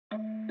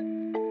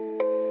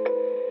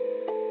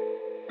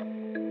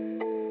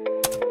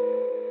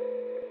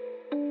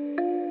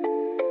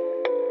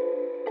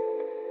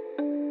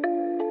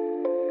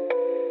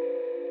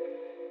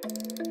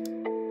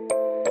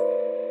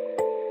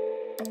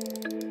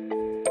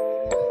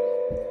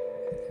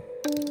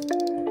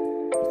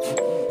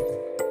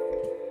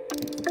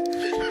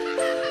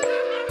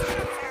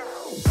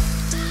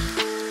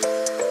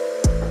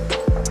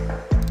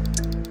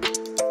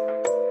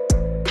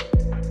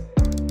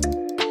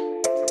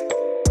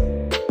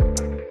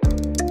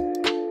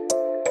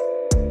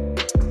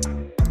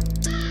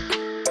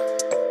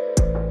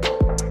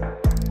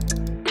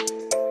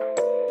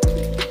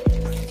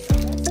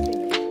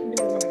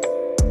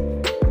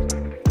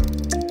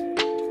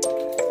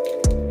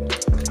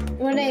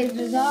they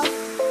dissolve.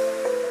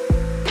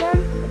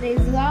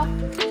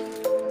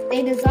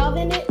 They dissolve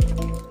in it.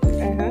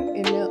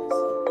 It melts.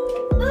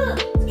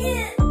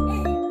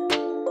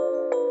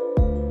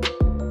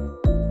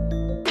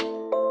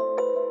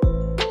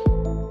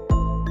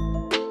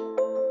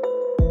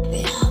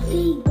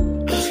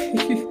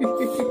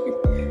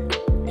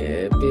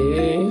 Yeah,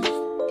 bitch.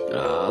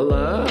 All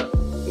up.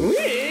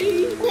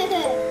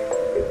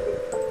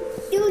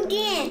 Do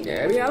again.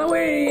 Happy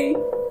Halloween.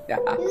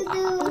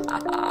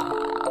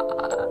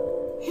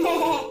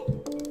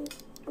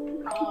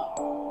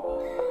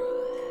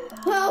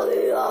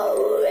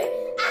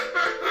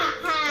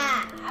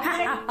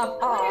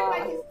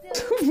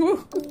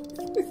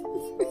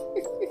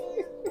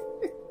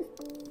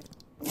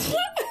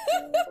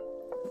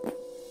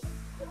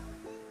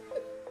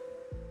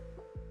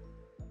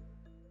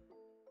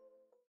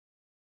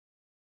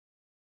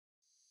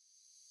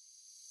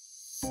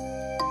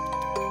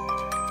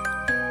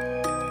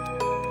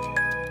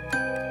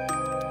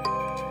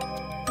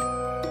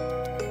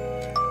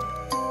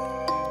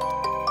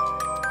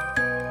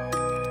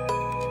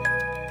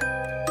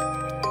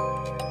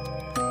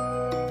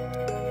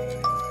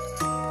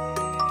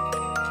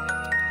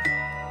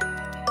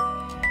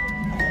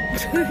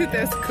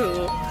 That's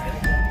cool.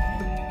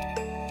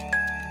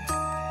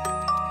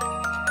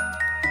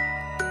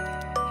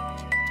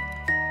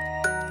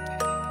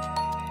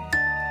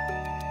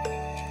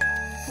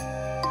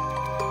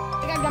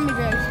 I got gummy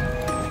bears.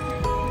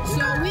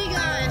 So we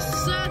got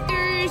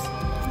suckers,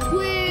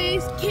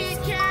 Twigs, Kit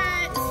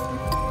Kats,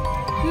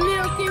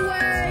 Milky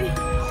Way,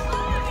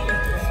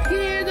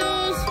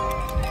 Skittles,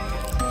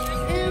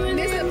 and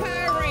this is a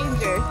Power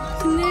Ranger,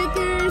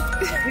 Snickers.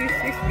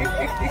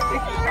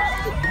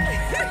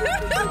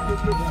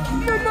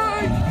 Come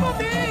on,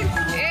 come in.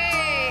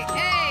 Hey,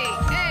 hey,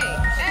 hey,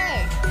 hey,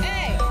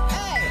 hey,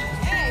 hey,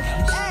 hey,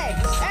 hey,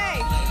 hey,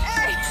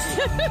 hey.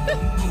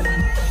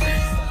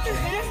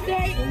 Best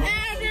day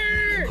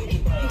ever.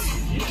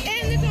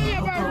 And it's on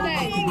your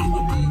birthday.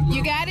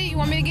 You got it? You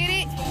want me to get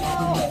it?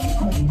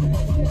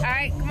 All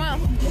right, come on.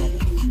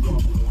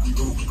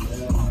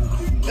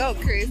 Go,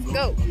 Chris.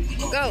 Go,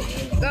 go,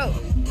 go,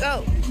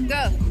 go,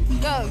 go,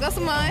 go. Go,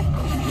 Simone.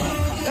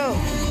 Go.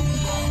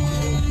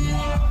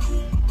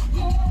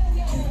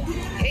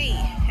 Hey,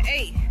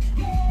 hey.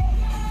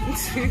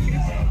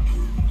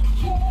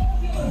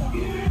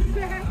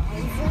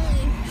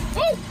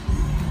 Oh,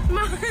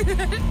 Mom.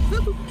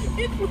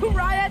 It flew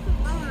right at the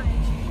line.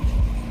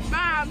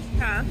 Mom,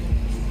 huh?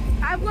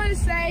 I'm going to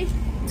say,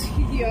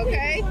 you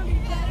okay?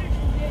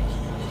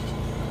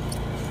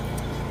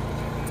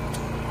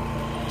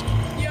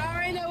 You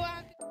already know what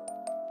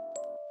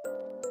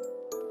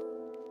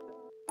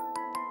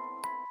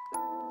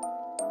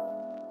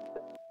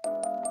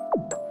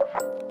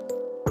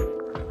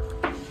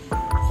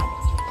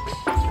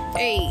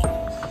Hey.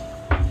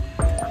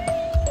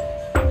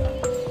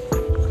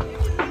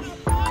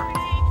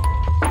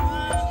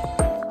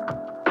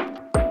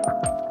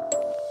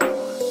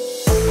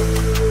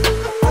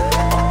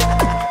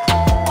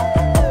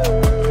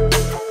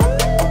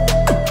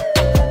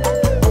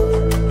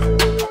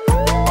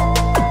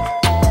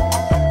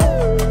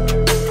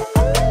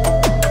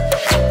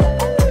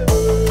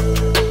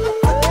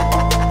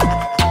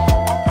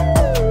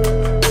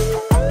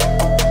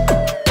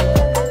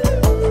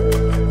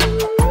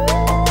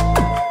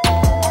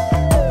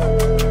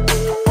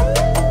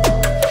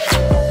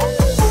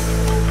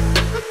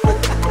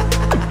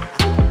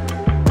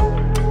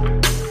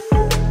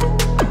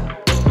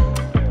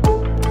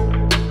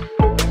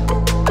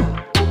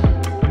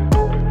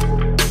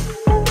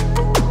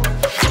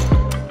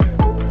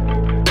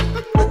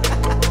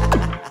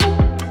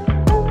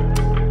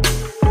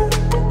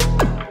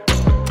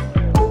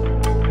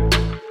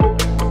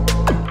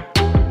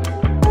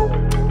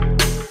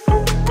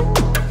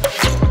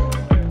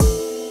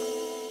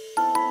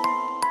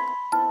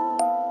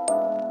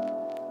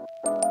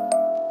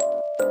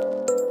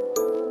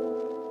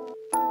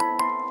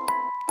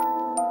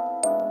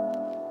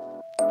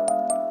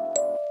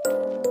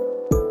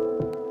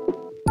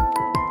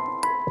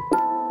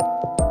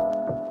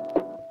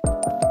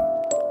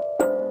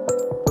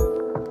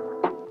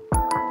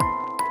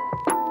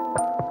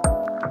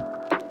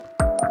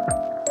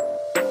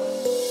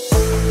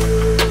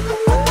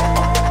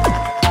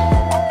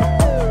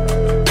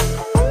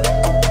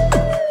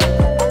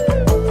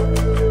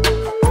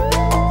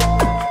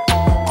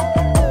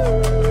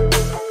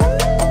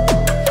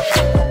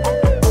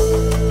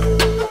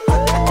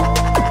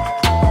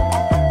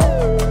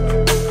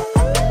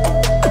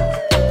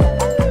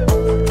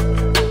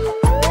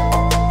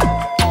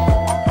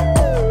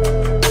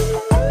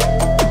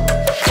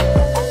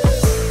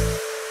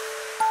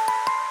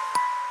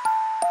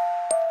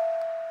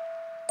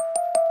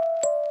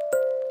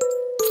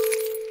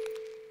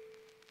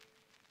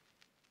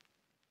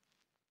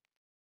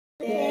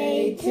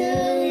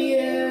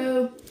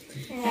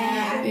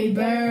 Happy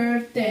birthday.